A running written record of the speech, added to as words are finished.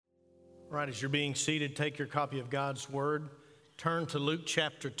Right, as you're being seated, take your copy of God's Word. Turn to Luke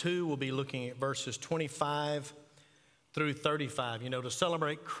chapter 2. We'll be looking at verses 25 through 35. You know, to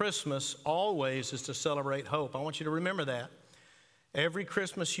celebrate Christmas always is to celebrate hope. I want you to remember that. Every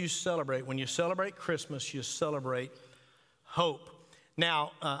Christmas you celebrate, when you celebrate Christmas, you celebrate hope.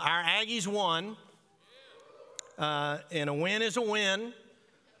 Now, our Aggies won, and a win is a win.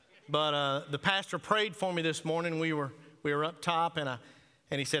 But the pastor prayed for me this morning. We were up top,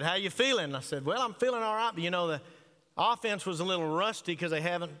 and he said, "How you feeling?" And I said, "Well, I'm feeling all right." But you know, the offense was a little rusty because they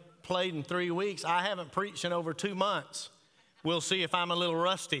haven't played in 3 weeks. I haven't preached in over 2 months. We'll see if I'm a little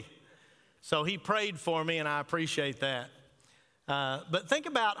rusty. So he prayed for me, and I appreciate that. But think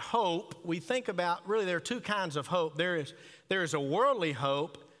about hope. We think about, really, there are two kinds of hope. There is a worldly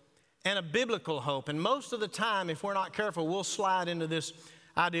hope and a biblical hope. And most of the time, if we're not careful, we'll slide into this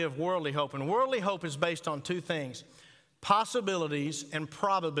idea of worldly hope. And worldly hope is based on two things: possibilities and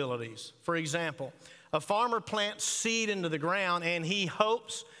probabilities. For example, a farmer plants seed into the ground and he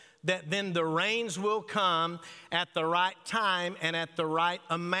hopes that then the rains will come at the right time and at the right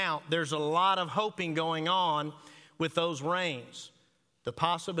amount. There's a lot of hoping going on with those rains, the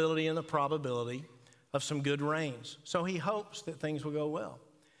possibility and the probability of some good rains. So he hopes that things will go well.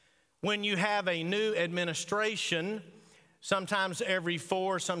 When you have a new administration, sometimes every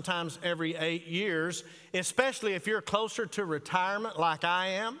 4, sometimes every 8 years, especially if you're closer to retirement like I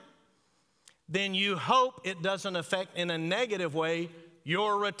am, then you hope it doesn't affect in a negative way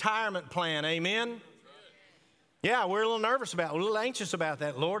your retirement plan. Amen? Yeah, we're a little nervous about it, a little anxious about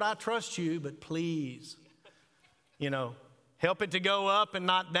that. Lord, I trust you, but please, help it to go up and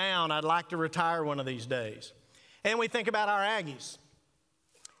not down. I'd like to retire one of these days. And we think about our Aggies.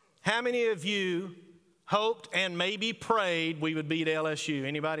 How many of you hoped and maybe prayed we would beat LSU?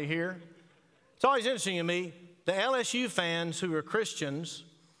 Anybody here? It's always interesting to me, the LSU fans who are Christians,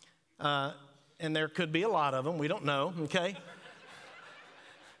 and there could be a lot of them, we don't know, okay?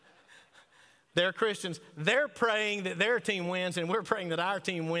 They're Christians. They're praying that their team wins, and we're praying that our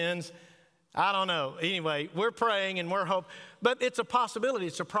team wins. I don't know. Anyway, we're praying and we're hoping. But it's a possibility.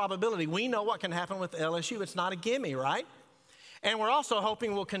 It's a probability. We know what can happen with LSU. It's not a gimme, right? And we're also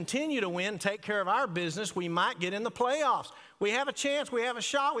hoping we'll continue to win, take care of our business. We might get in the playoffs. We have a chance. We have a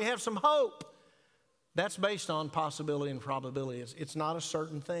shot. We have some hope. That's based on possibility and probability. It's not a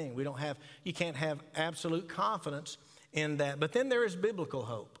certain thing. You can't have absolute confidence in that. But then there is biblical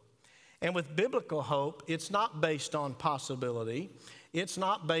hope. And with biblical hope, it's not based on possibility. It's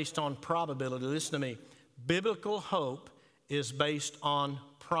not based on probability. Listen to me. Biblical hope is based on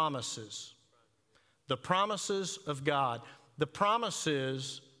promises. The promises of God. The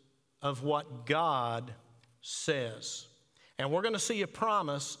promises of what God says. And we're going to see a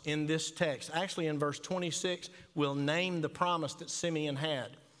promise in this text. Actually, in verse 26, we'll name the promise that Simeon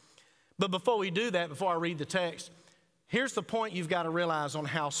had. But before we do that, before I read the text, here's the point you've got to realize on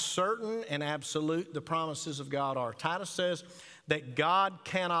how certain and absolute the promises of God are. Titus says that God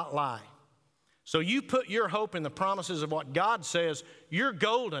cannot lie. So you put your hope in the promises of what God says, you're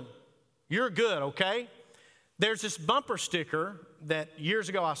golden. You're good, okay? There's this bumper sticker that years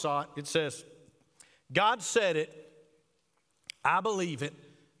ago I saw it. It says, "God said it, I believe it,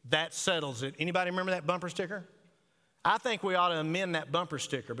 that settles it." Anybody remember that bumper sticker? I think we ought to amend that bumper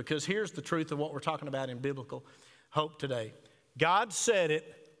sticker, because here's the truth of what we're talking about in biblical hope today. God said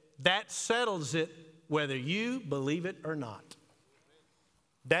it, that settles it, whether you believe it or not.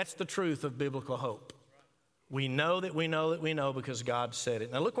 That's the truth of biblical hope. We know that we know that we know because God said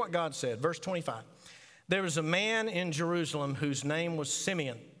it. Now look what God said, verse 25. "There was a man in Jerusalem whose name was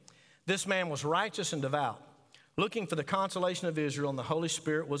Simeon. This man was righteous and devout, looking for the consolation of Israel, and the Holy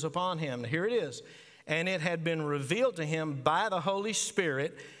Spirit was upon him." Now here it is. "And it had been revealed to him by the Holy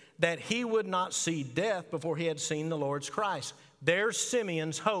Spirit that he would not see death before he had seen the Lord's Christ." There's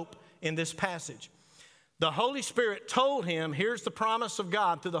Simeon's hope in this passage. The Holy Spirit told him, here's the promise of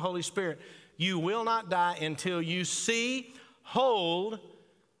God through the Holy Spirit: you will not die until you see, hold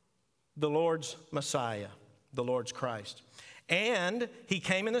the Lord's Messiah, the Lord's Christ. "And he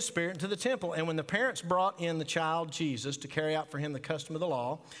came in the Spirit into the temple. And when the parents brought in the child Jesus to carry out for him the custom of the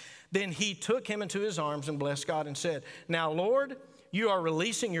law, then he took him into his arms and blessed God and said, 'Now, Lord, you are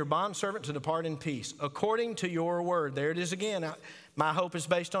releasing your bondservant to depart in peace, according to your word.'" There it is again. My hope is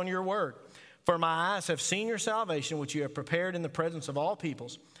based on your word. "For my eyes have seen your salvation, which you have prepared in the presence of all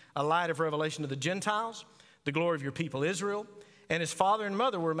peoples, a light of revelation to the Gentiles, the glory of your people Israel." And his father and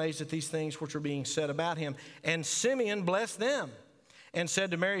mother were amazed at these things which were being said about him. And Simeon blessed them and said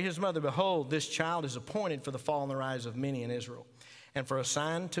to Mary his mother, "Behold, this child is appointed for the fall and the rise of many in Israel, and for a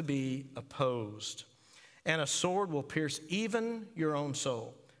sign to be opposed. And a sword will pierce even your own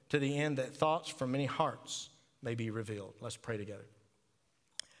soul, to the end that thoughts from many hearts may be revealed. Let's pray together.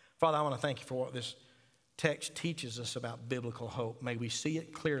 Father, I want to thank you for what this text teaches us about biblical hope. May we see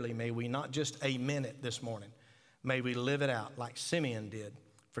it clearly. May we not just amen it this morning. May we live it out like Simeon did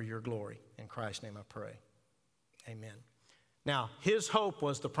for your glory. In Christ's name I pray. Amen. Now, his hope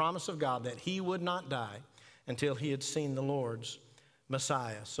was the promise of God that he would not die until he had seen the Lord's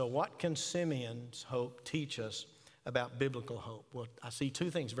Messiah. So what can Simeon's hope teach us about biblical hope? Well, I see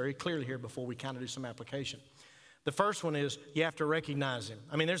two things very clearly here before we kind of do some application. The first one is you have to recognize him.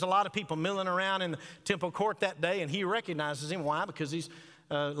 I mean, there's a lot of people milling around in the temple court that day, and he recognizes him. Why? Because he's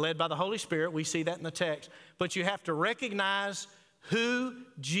led by the Holy Spirit. We see that in the text. But you have to recognize who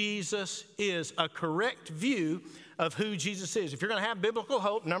Jesus is, a correct view of who Jesus is. If you're going to have biblical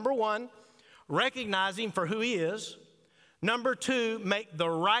hope, number one, recognize him for who he is. Number two, make the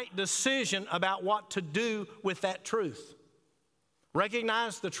right decision about what to do with that truth.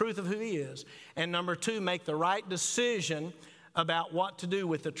 Recognize the truth of who he is. And number two, make the right decision about what to do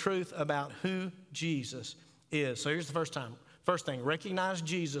with the truth about who Jesus is. So here's the first thing, recognize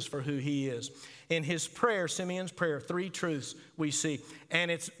Jesus for who he is. In his prayer, Simeon's prayer, three truths we see. And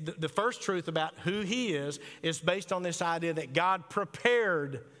it's the first truth about who he is based on this idea that God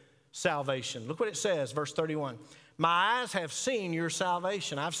prepared salvation. Look what it says, verse 31. My eyes have seen your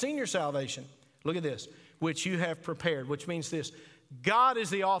salvation. I've seen your salvation. Look at this, which you have prepared, which means this. God is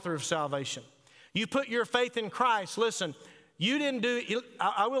the author of salvation. You put your faith in Christ. Listen, you didn't do,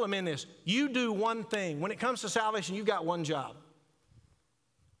 I will amend this. You do one thing. When it comes to salvation, you've got one job.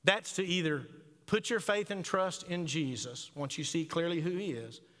 That's to either put your faith and trust in Jesus once you see clearly who he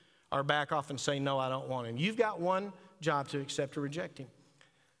is, or back off and say, no, I don't want him. You've got one job, to accept or reject him.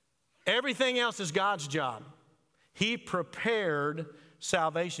 Everything else is God's job. He prepared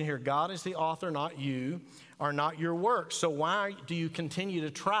salvation here. God is the author, not you, or not your works. So why do you continue to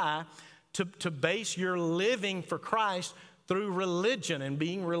try to base your living for Christ through religion and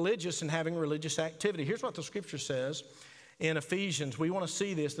being religious and having religious activity? Here's what the scripture says in Ephesians. We want to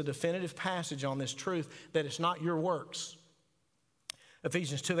see this, the definitive passage on this truth, that it's not your works.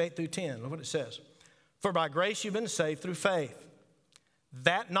 Ephesians 2:8-10. Look what it says. For by grace you've been saved through faith,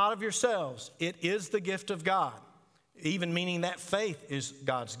 that not of yourselves. It is the gift of God. Even meaning that faith is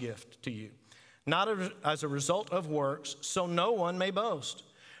God's gift to you. Not as a result of works, so no one may boast.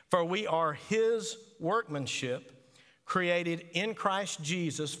 For we are his workmanship, created in Christ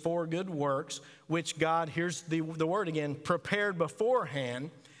Jesus for good works, which God, here's the word again, prepared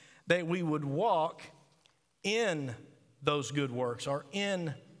beforehand that we would walk in those good works, or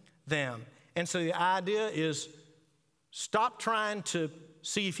in them. And so the idea is stop trying to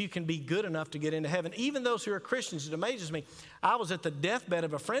see if you can be good enough to get into heaven. Even those who are Christians, it amazes me. I was at the deathbed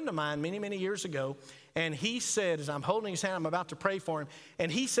of a friend of mine many, many years ago, and he said, as I'm holding his hand, I'm about to pray for him,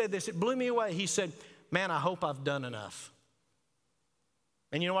 and he said this, it blew me away. He said, man, I hope I've done enough.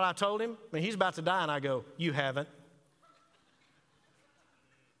 And you know what I told him? I mean, he's about to die, and I go, you haven't.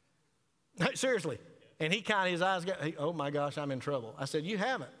 Seriously. And he kind of, his eyes got, oh my gosh, I'm in trouble. I said, you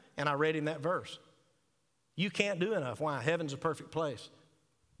haven't. And I read him that verse. You can't do enough. Why? Heaven's a perfect place.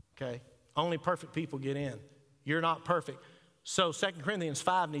 Okay? Only perfect people get in. You're not perfect. So 2 Corinthians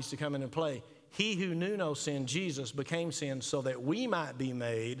 5 needs to come into play. He who knew no sin, Jesus, became sin so that we might be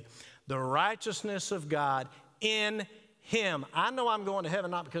made the righteousness of God in him. I know I'm going to heaven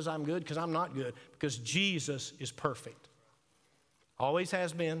not because I'm good, because I'm not good, because Jesus is perfect. Always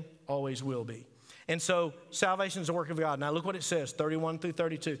has been, always will be. And so salvation is a work of God. Now look what it says,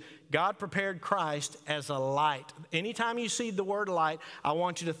 31-32. God prepared Christ as a light. Anytime you see the word light, I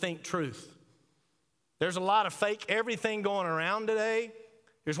want you to think truth. There's a lot of fake everything going around today.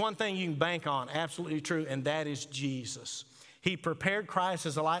 There's one thing you can bank on, absolutely true, and that is Jesus. He prepared Christ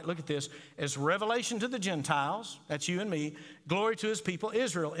as a light, look at this, as revelation to the Gentiles, that's you and me, glory to his people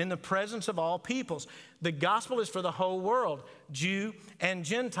Israel, in the presence of all peoples. The gospel is for the whole world, Jew and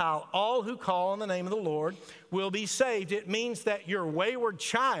Gentile. All who call on the name of the Lord will be saved. It means that your wayward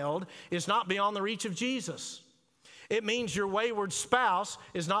child is not beyond the reach of Jesus. It means your wayward spouse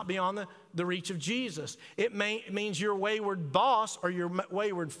is not beyond the reach of Jesus. It means your wayward boss or your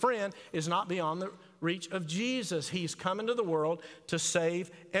wayward friend is not beyond the reach of Jesus. He's come into the world to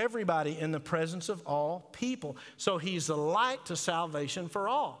save everybody in the presence of all people. So he's the light to salvation for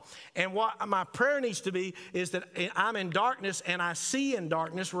all. And what my prayer needs to be is that I'm in darkness and I see in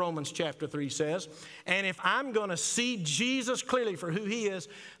darkness, Romans chapter 3 says. And if I'm going to see Jesus clearly for who he is,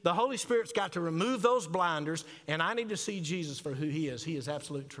 the Holy Spirit's got to remove those blinders, and I need to see Jesus for who he is. He is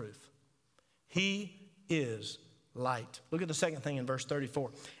absolute truth. He is light. Look at the second thing in verse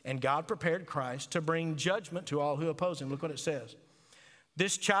 34. And God prepared Christ to bring judgment to all who oppose him. Look what it says.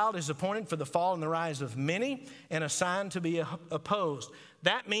 This child is appointed for the fall and the rise of many and assigned to be opposed.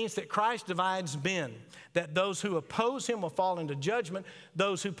 That means that Christ divides men, that those who oppose him will fall into judgment.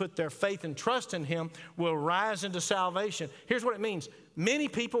 Those who put their faith and trust in him will rise into salvation. Here's what it means. Many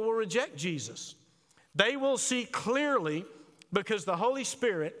people will reject Jesus. They will see clearly because the Holy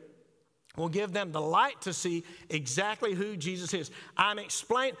Spirit will give them the light to see exactly who Jesus is.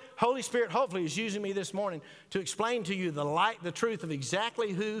 Holy Spirit hopefully is using me this morning to explain to you the light, the truth of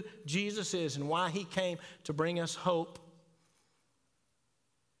exactly who Jesus is and why he came to bring us hope.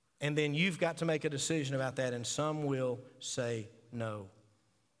 And then you've got to make a decision about that, and some will say no.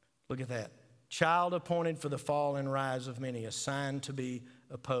 Look at that. Child appointed for the fall and rise of many, assigned to be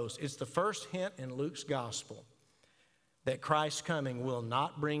opposed. It's the first hint in Luke's gospel that Christ's coming will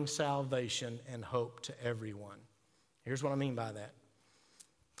not bring salvation and hope to everyone. Here's what I mean by that.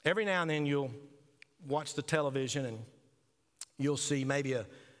 Every now and then you'll watch the television and you'll see maybe a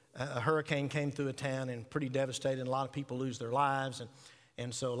hurricane came through a town and pretty devastated, and a lot of people lose their lives.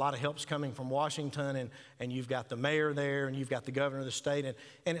 And so a lot of help's coming from Washington, and you've got the mayor there, and you've got the governor of the state.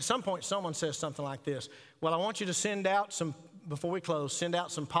 And at some point, someone says something like this: well, I want you to send out before we close, send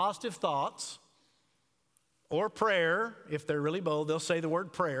out some positive thoughts or prayer. If they're really bold, they'll say the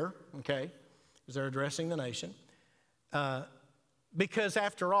word prayer, okay, because they're addressing the nation. Because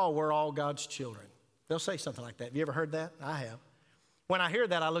after all, we're all God's children. They'll say something like that. Have you ever heard that? I have. When I hear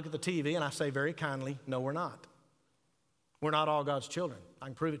that, I look at the TV and I say very kindly, no, we're not. We're not all God's children. I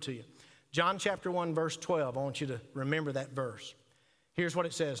can prove it to you. John chapter 1, verse 12. I want you to remember that verse. Here's what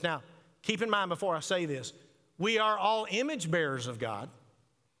it says. Now, keep in mind before I say this, we are all image bearers of God.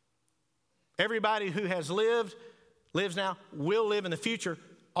 Everybody who has lived, lives now, will live in the future,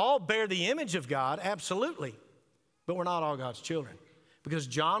 all bear the image of God, absolutely. But we're not all God's children. Because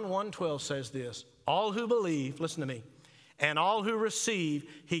John 1:12 says this: all who believe, listen to me, and all who receive,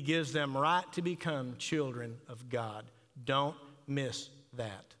 he gives them right to become children of God. Don't miss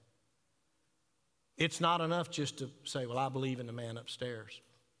that. It's not enough just to say, well, I believe in the man upstairs.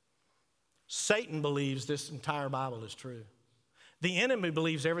 Satan believes this entire Bible is true. The enemy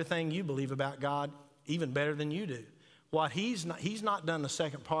believes everything you believe about God even better than you do. What he's not done the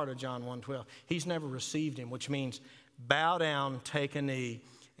second part of John 1:12. He's never received him, which means bow down, take a knee,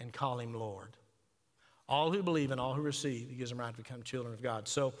 and call him Lord. All who believe and all who receive, he gives them right to become children of God.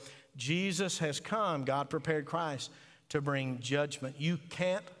 So Jesus has come. God prepared Christ to bring judgment. You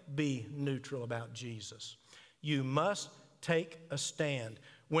can't be neutral about Jesus. You must take a stand.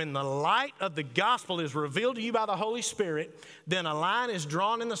 When the light of the gospel is revealed to you by the Holy Spirit, then a line is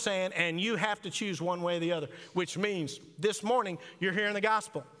drawn in the sand and you have to choose one way or the other, which means this morning you're hearing the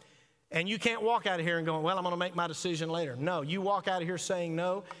gospel. And you can't walk out of here and go, well, I'm going to make my decision later. No, you walk out of here saying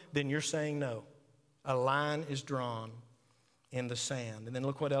no, then you're saying no. A line is drawn in the sand. And then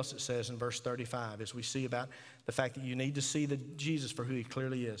look what else it says in verse 35 as we see about the fact that you need to see Jesus for who he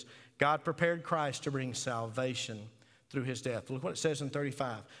clearly is. God prepared Christ to bring salvation through his death. Look what it says in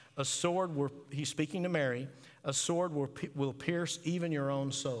 35. A sword, he's speaking to Mary, a sword will pierce even your own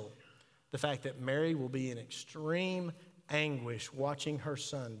soul. The fact that Mary will be in extreme anguish watching her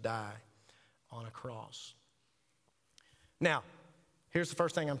son die on a cross. Now, here's the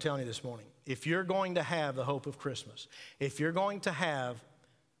first thing I'm telling you this morning. If you're going to have the hope of Christmas, if you're going to have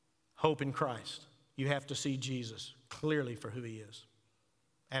hope in Christ, you have to see Jesus clearly for who he is.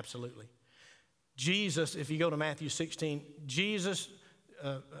 Absolutely. Jesus, if you go to Matthew 16, Jesus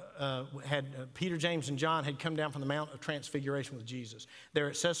had Peter, James, and John had come down from the Mount of Transfiguration with Jesus. They're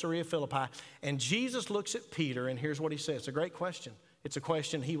at Caesarea Philippi, and Jesus looks at Peter, and here's what he says. It's a great question. It's a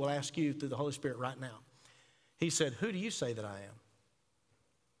question he will ask you through the Holy Spirit right now. He said, who do you say that I am?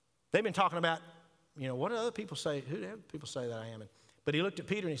 They've been talking about, what do other people say? Who do other people say that I am? But he looked at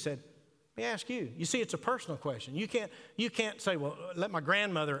Peter and he said, let me ask you. You see, it's a personal question. You can't say, well, let my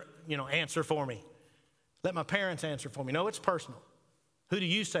grandmother, answer for me. Let my parents answer for me. No, it's personal. Who do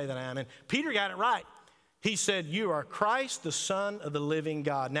you say that I am? And Peter got it right. He said, you are Christ, the Son of the living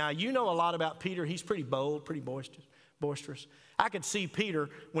God. Now, you know a lot about Peter. He's pretty bold, pretty boisterous. I could see Peter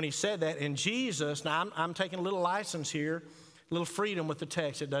when he said that. And Jesus, now I'm taking a little license here, a little freedom with the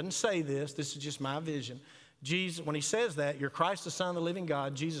text. It doesn't say this. This is just my vision. Jesus, when he says that, you're Christ, the Son of the living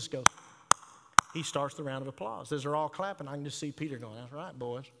God, Jesus goes, he starts the round of applause. As they're all clapping, I can just see Peter going, that's right,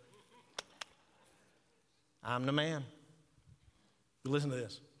 boys. I'm the man. But listen to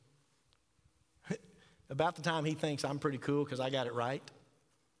this. About the time he thinks I'm pretty cool because I got it right,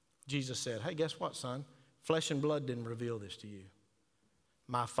 Jesus said, hey, guess what, son? Flesh and blood didn't reveal this to you.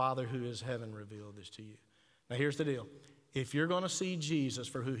 My Father who is heaven revealed this to you. Now here's the deal. If you're going to see Jesus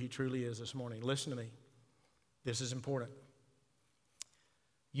for who he truly is this morning, listen to me. This is important.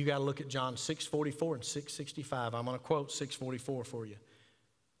 You got to look at John 6:44 and 6:65. I'm going to quote 6:44 for you.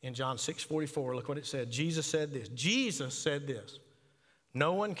 In John 6:44, look what it said. Jesus said this. Jesus said this.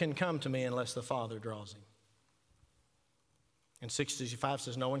 No one can come to me unless the Father draws him. And 6:65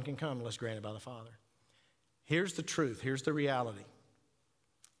 says no one can come unless granted by the Father. Here's the truth. Here's the reality.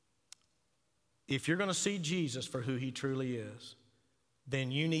 If you're going to see Jesus for who he truly is, then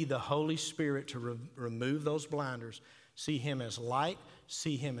you need the Holy Spirit to remove those blinders. See him as light.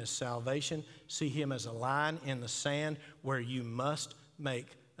 See him as salvation. See him as a line in the sand where you must make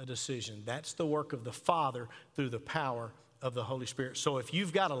a decision. That's the work of the Father through the power of the Holy Spirit. So if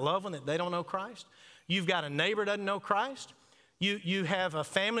you've got a loved one that they don't know Christ, you've got a neighbor that doesn't know Christ, you have a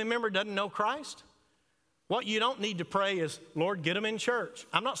family member that doesn't know Christ, what you don't need to pray is, Lord, get them in church.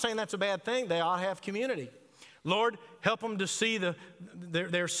 I'm not saying that's a bad thing. They ought to have community. Lord, help them to see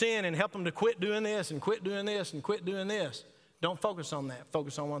their sin and help them to quit doing this and quit doing this and quit doing this. Don't focus on that.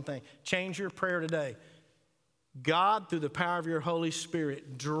 Focus on one thing. Change your prayer today. God, through the power of your Holy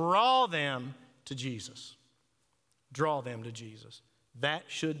Spirit, draw them to Jesus. Draw them to Jesus. That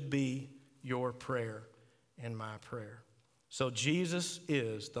should be your prayer and my prayer. So Jesus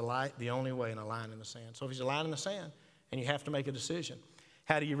is the light, the only way, and a line in the sand. So if he's a line in the sand and you have to make a decision,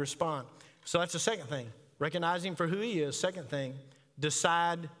 how do you respond? So that's the second thing. Recognize him for who he is. Second thing,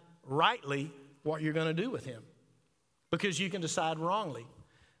 decide rightly what you're going to do with him. Because you can decide wrongly.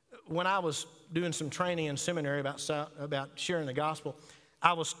 When I was doing some training in seminary about sharing the gospel,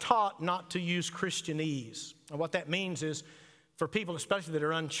 I was taught not to use Christianese. And what that means is for people, especially that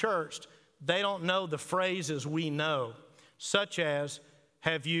are unchurched, they don't know the phrases we know, such as,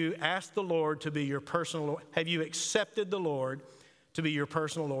 have you asked the Lord to be your personal Lord? Have you accepted the Lord to be your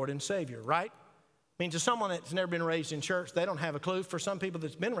personal Lord and Savior, right? I mean, to someone that's never been raised in church, they don't have a clue. For some people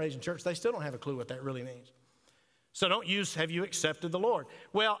that's been raised in church, they still don't have a clue what that really means. So don't use, have you accepted the Lord?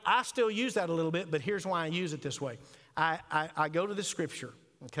 Well, I still use that a little bit, but here's why I use it this way. I go to the scripture,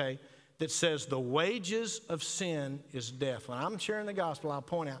 okay, that says the wages of sin is death. When I'm sharing the gospel, I'll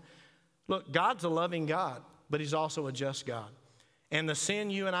point out, look, God's a loving God, but he's also a just God. And the sin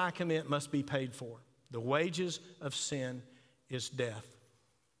you and I commit must be paid for. The wages of sin is death.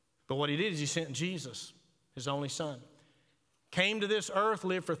 But what he did is he sent Jesus, his only son. Came to this earth,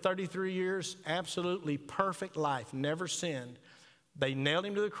 lived for 33 years, absolutely perfect life, never sinned. They nailed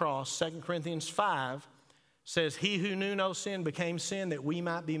him to the cross. 2 Corinthians 5 says, he who knew no sin became sin that we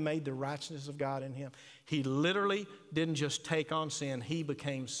might be made the righteousness of God in him. He literally didn't just take on sin, he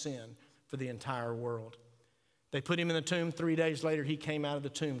became sin for the entire world. They put him in the tomb. 3 days later, he came out of the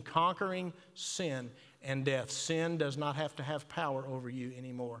tomb, conquering sin and death. Sin does not have to have power over you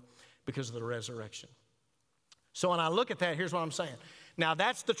anymore because of the resurrection. So when I look at that, here's what I'm saying. Now,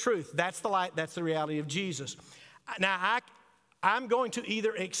 that's the truth. That's the light. That's the reality of Jesus. Now, I'm going to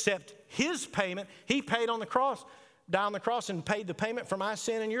either accept his payment. He paid on the cross, died on the cross and paid the payment for my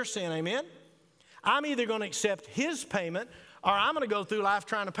sin and your sin. Amen? I'm either going to accept his payment or I'm going to go through life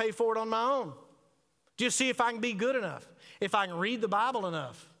trying to pay for it on my own. Just see if I can be good enough, if I can read the Bible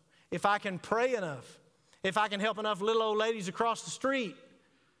enough, if I can pray enough, if I can help enough little old ladies across the street.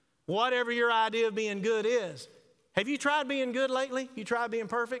 Whatever your idea of being good is. Have you tried being good lately? You tried being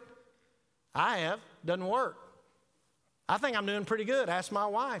perfect? I have. Doesn't work. I think I'm doing pretty good. Ask my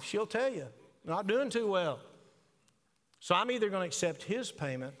wife. She'll tell you. Not doing too well. So I'm either going to accept his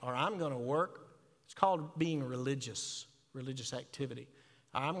payment or I'm going to work. It's called being religious activity.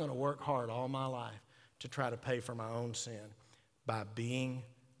 I'm going to work hard all my life to try to pay for my own sin by being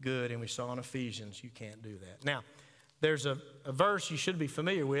good. And we saw in Ephesians, you can't do that. Now, there's a verse you should be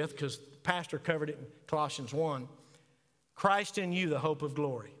familiar with because the pastor covered it in Colossians 1. Christ in you, the hope of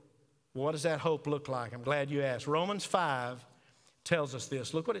glory. What does that hope look like? I'm glad you asked. Romans 5 tells us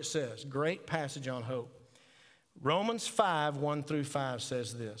this. Look what it says. Great passage on hope. Romans 5, 1 through 5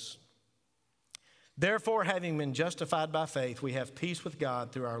 says this. Therefore, having been justified by faith, we have peace with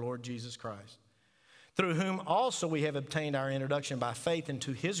God through our Lord Jesus Christ, through whom also we have obtained our introduction by faith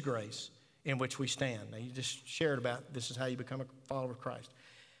into his grace in which we stand. Now, you just shared about this is how you become a follower of Christ.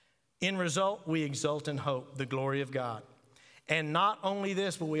 In result, we exult in hope, the glory of God. And not only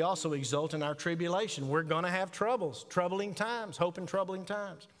this, but we also exult in our tribulation. We're going to have troubles, troubling times, hope in troubling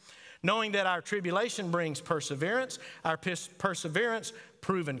times. Knowing that our tribulation brings perseverance, our perseverance,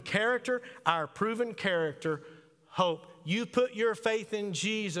 proven character, our proven character, hope. You put your faith in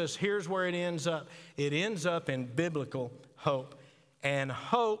Jesus, here's where it ends up. It ends up in biblical hope. And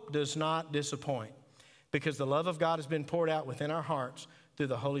hope does not disappoint because the love of God has been poured out within our hearts through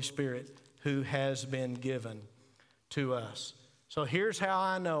the Holy Spirit who has been given to us. So here's how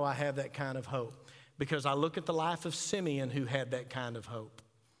I know I have that kind of hope. Because I look at the life of Simeon who had that kind of hope.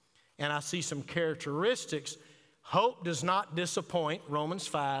 and I see some characteristics. Hope does not disappoint, Romans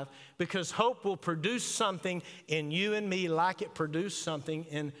 5, because hope will produce something in you and me like it produced something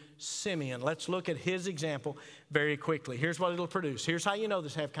in Simeon. Let's look at his example very quickly. Here's what it'll produce. Here's how you know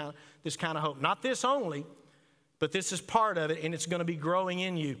this kind of hope. Not this only, but this is part of it, and it's going to be growing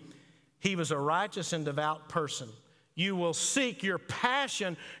in you. He was a righteous and devout person. You will seek, your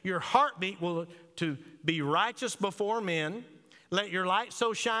passion, your heartbeat will to be righteous before men. Let your light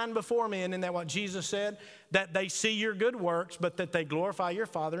so shine before men, isn't that what Jesus said? That they see your good works, but that they glorify your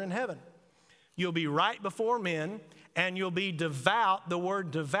Father in heaven. You'll be right before men, and you'll be devout. The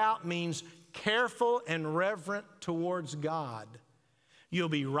word devout means careful and reverent towards God. You'll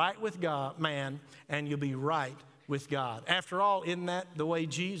be right with God, man, and you'll be right with God. After all, isn't that the way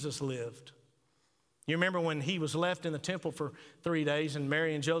Jesus lived? You remember when he was left in the temple for 3 days and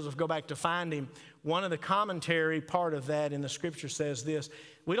Mary and Joseph go back to find him. One of the commentary part of that in the scripture says this.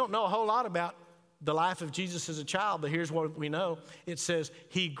 We don't know a whole lot about the life of Jesus as a child, but here's what we know. It says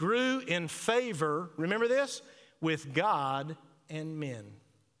he grew in favor, remember this, with God and men.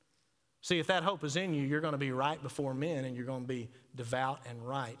 See, if that hope is in you, you're going to be right before men and you're going to be devout and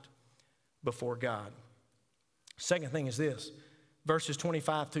right before God. Second thing is this. Verses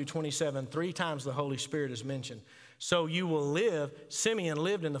 25 through 27, 3 times the Holy Spirit is mentioned. So you will live, Simeon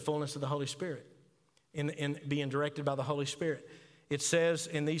lived in the fullness of the Holy Spirit, in being directed by the Holy Spirit. It says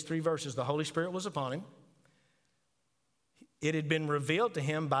in these 3 verses, the Holy Spirit was upon him. It had been revealed to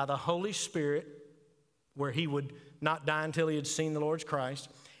him by the Holy Spirit where he would not die until he had seen the Lord's Christ.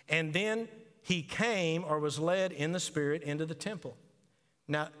 And then he came or was led in the Spirit into the temple.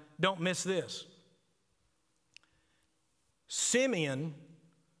 Now, don't miss this. Simeon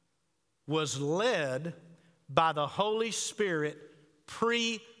was led by the Holy Spirit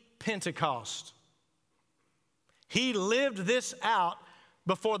pre-Pentecost. He lived this out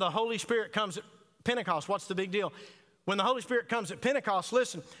before the Holy Spirit comes at Pentecost. What's the big deal? When the Holy Spirit comes at Pentecost,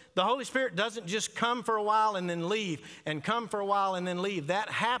 listen, the Holy Spirit doesn't just come for a while and then leave, and come for a while and then leave. That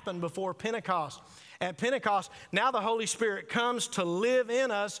happened before Pentecost. At Pentecost, now the Holy Spirit comes to live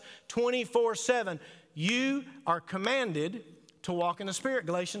in us 24/7. You are commanded to walk in the Spirit,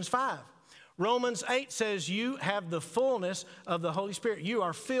 Galatians 5. Romans 8 says you have the fullness of the Holy Spirit. You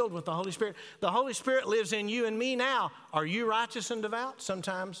are filled with the Holy Spirit. The Holy Spirit lives in you and me now. Are you righteous and devout?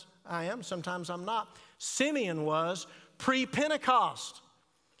 Sometimes I am, sometimes I'm not. Simeon was pre-Pentecost.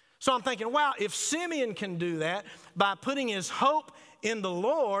 So I'm thinking, wow, if Simeon can do that by putting his hope in the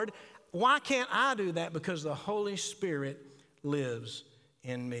Lord, why can't I do that? Because the Holy Spirit lives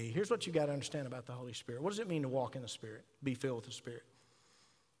in me. Here's what you got to understand about the Holy Spirit. What does it mean to walk in the Spirit? Be filled with the Spirit.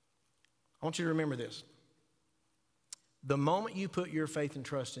 I want you to remember this. The moment you put your faith and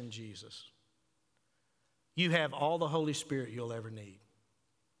trust in Jesus, you have all the Holy Spirit you'll ever need.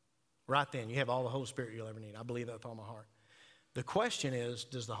 Right then, you have all the Holy Spirit you'll ever need. I believe that with all my heart. The question is,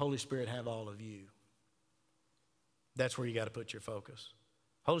 does the Holy Spirit have all of you? That's where you got to put your focus.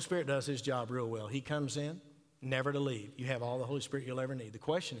 Holy Spirit does his job real well. He comes in, never to leave. You have all the Holy Spirit you'll ever need. The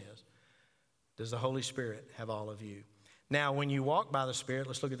question is, does the Holy Spirit have all of you? Now, when you walk by the Spirit,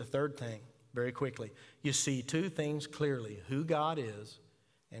 let's look at the third thing very quickly. You see 2 things clearly, who God is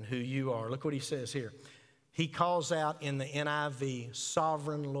and who you are. Look what he says here. He calls out in the NIV,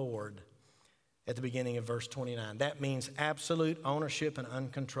 sovereign Lord, at the beginning of verse 29. That means absolute ownership and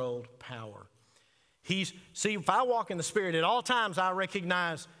uncontrolled power. See, if I walk in the Spirit, at all times I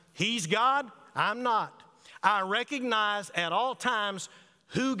recognize he's God, I'm not. I recognize at all times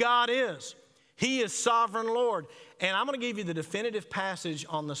who God is. He is sovereign Lord. And I'm going to give you the definitive passage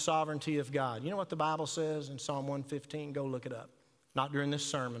on the sovereignty of God. You know what the Bible says in Psalm 115? Go look it up. Not during this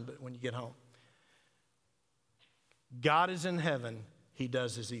sermon, but when you get home. God is in heaven. He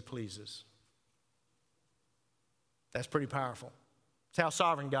does as he pleases. That's pretty powerful. That's how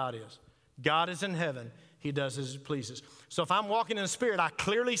sovereign God is. God is in heaven. He does as he pleases. So if I'm walking in the Spirit, I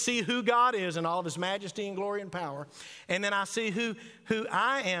clearly see who God is in all of his majesty and glory and power. And then I see who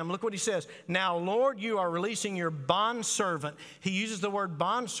I am. Look what he says. Now, Lord, you are releasing your bondservant. He uses the word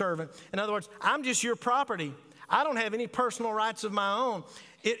bondservant. In other words, I'm just your property. I don't have any personal rights of my own.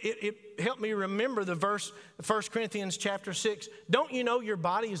 It helped me remember the verse, 1 Corinthians chapter 6. Don't you know your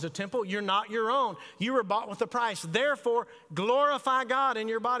body is a temple? You're not your own. You were bought with a price. Therefore, glorify God in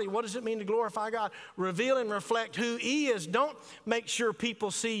your body. What does it mean to glorify God? Reveal and reflect who he is. Don't make sure people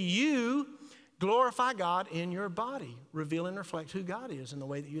see you. Glorify God in your body. Reveal and reflect who God is in the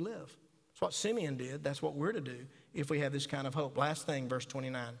way that you live. That's what Simeon did. That's what we're to do if we have this kind of hope. Last thing, verse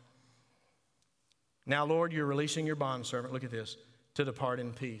 29. Now, Lord, you're releasing your bondservant. Look at this. To depart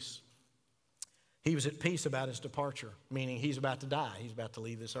in peace. He was at peace about his departure, meaning he's about to die. He's about to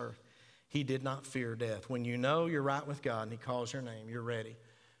leave this earth. He did not fear death. When you know you're right with God and he calls your name, you're ready.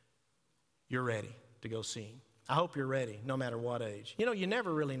 You're ready to go see him. I hope you're ready, no matter what age. You know, you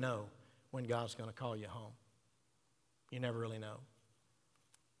never really know when God's going to call you home. You never really know.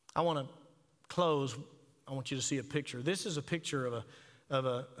 I want to close. I want you to see a picture. This is a picture of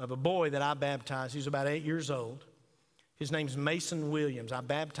a boy that I baptized. He's about 8 years old. His name's Mason Williams. I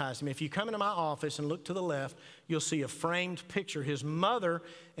baptized him. If you come into my office and look to the left, you'll see a framed picture. His mother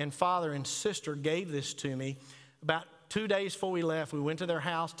and father and sister gave this to me. About 2 days before we left, we went to their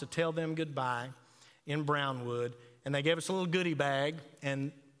house to tell them goodbye in Brownwood, and they gave us a little goodie bag,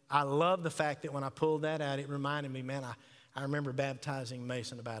 and I love the fact that when I pulled that out, it reminded me, man, I remember baptizing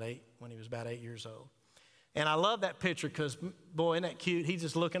Mason when he was about 8 years old. And I love that picture because, boy, isn't that cute? He's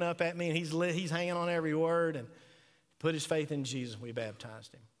just looking up at me, and he's hanging on every word, and put his faith in Jesus. We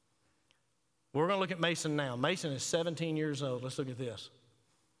baptized him. We're going to look at Mason now. Mason is 17 years old. Let's look at this.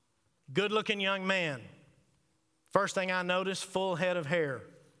 Good-looking young man. First thing I noticed, full head of hair.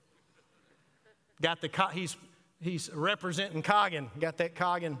 He's representing Coggin. Got that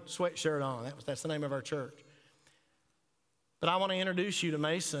Coggin sweatshirt on. That's the name of our church. But I want to introduce you to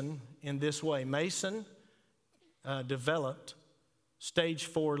Mason in this way. Mason developed stage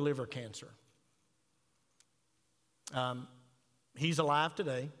 4 liver cancer. He's alive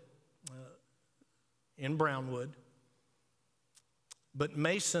today in Brownwood. But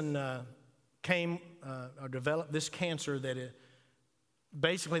Mason developed this cancer that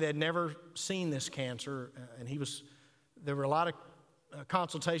basically they'd never seen this cancer. And there were a lot of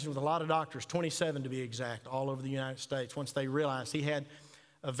consultations with a lot of doctors, 27 to be exact, all over the United States, once they realized he had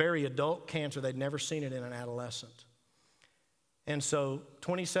a very adult cancer. They'd never seen it in an adolescent. And so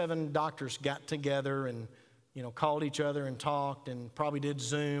 27 doctors got together and called each other and talked and probably did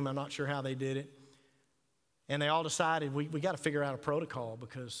Zoom. I'm not sure how they did it. And they all decided we got to figure out a protocol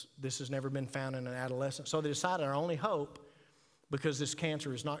because this has never been found in an adolescent. So they decided our only hope, because this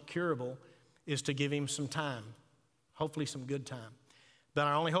cancer is not curable, is to give him some time, hopefully some good time. But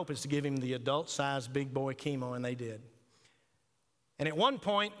our only hope is to give him the adult-sized big boy chemo, and they did. And at one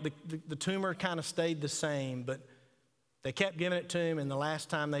point, the tumor kind of stayed the same, but they kept giving it to him, and the last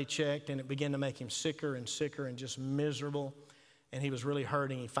time they checked, and it began to make him sicker and sicker and just miserable, and he was really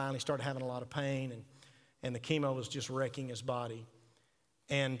hurting. He finally started having a lot of pain, and the chemo was just wrecking his body.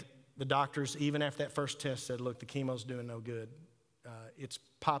 And the doctors, even after that first test, said, look, the chemo's doing no good. It's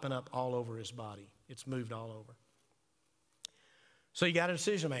popping up all over his body. It's moved all over. So you got a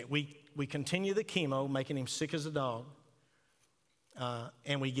decision to make. We continue the chemo, making him sick as a dog,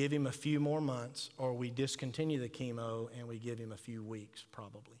 and we give him a few more months, or we discontinue the chemo and we give him a few weeks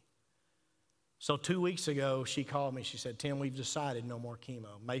probably. So 2 weeks ago, she called me. She said, Tim, we've decided no more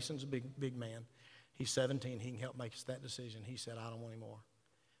chemo. Mason's a big man. He's 17. He can help make us that decision. He said, I don't want any more.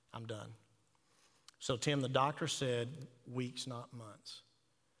 I'm done. So, Tim, the doctor said weeks, not months.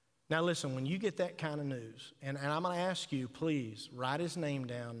 Now, listen, when you get that kind of news, and I'm going to ask you, please, write his name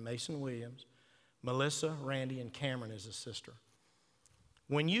down, Mason Williams. Melissa, Randy, and Cameron is his sister.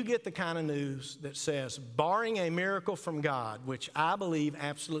 When you get the kind of news that says, barring a miracle from God, which I believe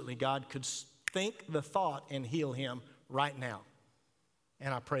absolutely God could think the thought and heal him right now,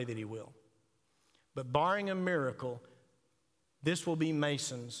 and I pray that he will. But barring a miracle, this will be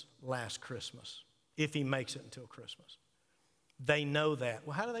Mason's last Christmas, if he makes it until Christmas. They know that.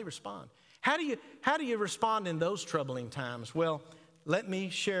 Well, how do they respond? How do you respond in those troubling times? Well, let me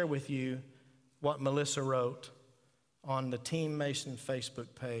share with you what Melissa wrote on the Team Mason Facebook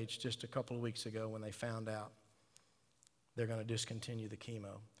page just a couple of weeks ago when they found out they're going to discontinue the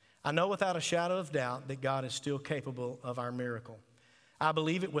chemo. I know without a shadow of doubt that God is still capable of our miracle. I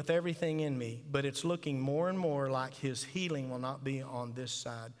believe it with everything in me, but it's looking more and more like his healing will not be on this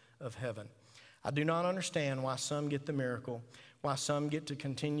side of heaven. I do not understand why some get the miracle, why some get to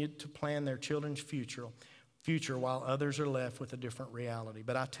continue to plan their children's future while others are left with a different reality.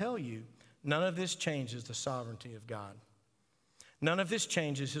 But I tell you, none of this changes the sovereignty of God. None of this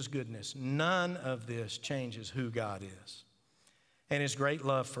changes his goodness. None of this changes who God is and his great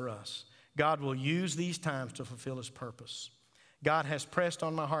love for us. God will use these times to fulfill his purpose. God has pressed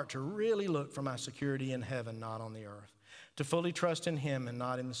on my heart to really look for my security in heaven, not on the earth. To fully trust in him and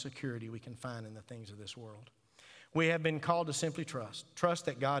not in the security we can find in the things of this world. We have been called to simply trust. Trust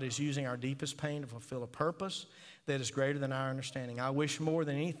that God is using our deepest pain to fulfill a purpose that is greater than our understanding. I wish more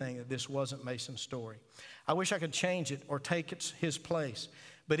than anything that this wasn't Mason's story. I wish I could change it or take his place.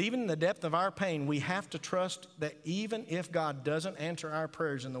 But even in the depth of our pain, we have to trust that even if God doesn't answer our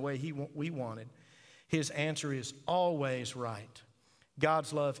prayers in the way we wanted, his answer is always right.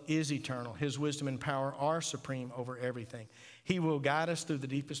 God's love is eternal. His wisdom and power are supreme over everything. He will guide us through the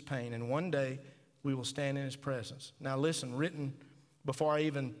deepest pain, and one day we will stand in His presence. Now listen, written before I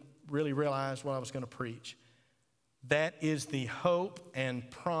even really realized what I was going to preach, that is the hope and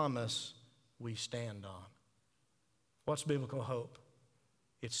promise we stand on. What's biblical hope?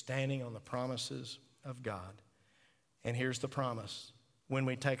 It's standing on the promises of God. And here's the promise. When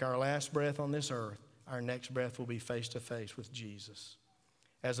we take our last breath on this earth, our next breath will be face to face with Jesus.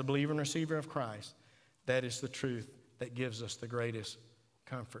 As a believer and receiver of Christ, that is the truth that gives us the greatest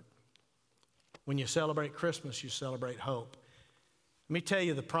comfort. When you celebrate Christmas, you celebrate hope. Let me tell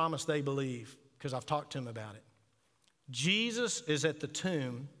you the promise they believe, because I've talked to them about it. Jesus is at the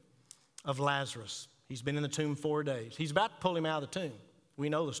tomb of Lazarus. He's been in the tomb 4 days. He's about to pull him out of the tomb. We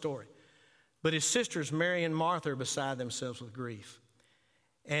know the story. But his sisters, Mary and Martha, are beside themselves with grief.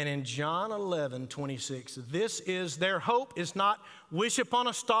 And in John 11:26, this is their hope is not wish upon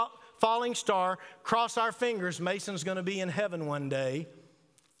a falling star, cross our fingers, Mason's going to be in heaven one day.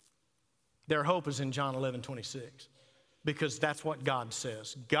 Their hope is in John 11:26, because that's what God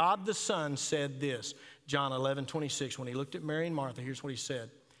says. God the Son said this, John 11:26, when He looked at Mary and Martha, here's what He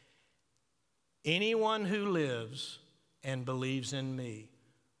said. Anyone who lives and believes in me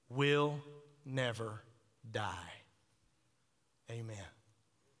will never die. Amen.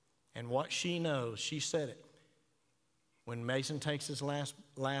 And what she knows, she said it. When Mason takes his last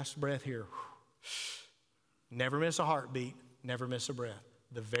breath here, never miss a heartbeat, never miss a breath.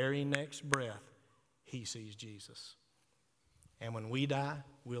 The very next breath, he sees Jesus. And when we die,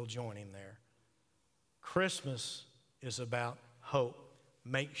 we'll join him there. Christmas is about hope.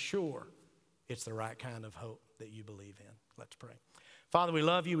 Make sure it's the right kind of hope that you believe in. Let's pray. Father, we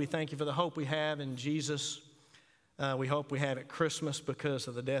love you. We thank you for the hope we have in Jesus. We hope we have at Christmas because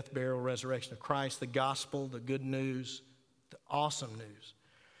of the death, burial, resurrection of Christ, the gospel, the good news, the awesome news.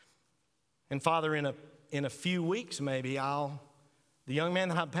 And Father, in a few weeks maybe, the young man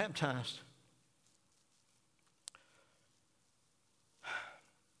that I baptized,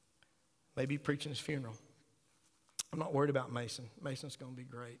 maybe preaching his funeral. I'm not worried about Mason. Mason's going to be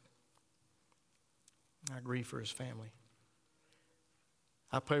great. I grieve for his family.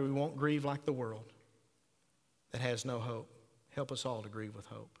 I pray we won't grieve like the world that has no hope. Help us all to grieve with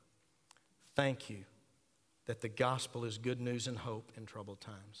hope. Thank you that the gospel is good news and hope in troubled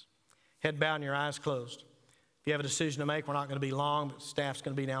times. Head bowed and your eyes closed. If you have a decision to make, we're not going to be long, but staff's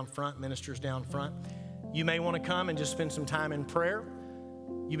going to be down front, ministers down front. You may want to come and just spend some time in prayer.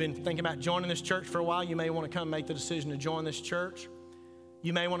 You've been thinking about joining this church for a while. You may want to come make the decision to join this church.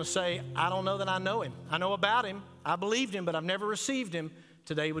 You may want to say, I don't know that I know him. I know about him. I believed him, but I've never received him.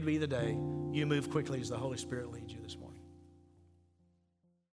 Today would be the day you move quickly as the Holy Spirit leads you this morning.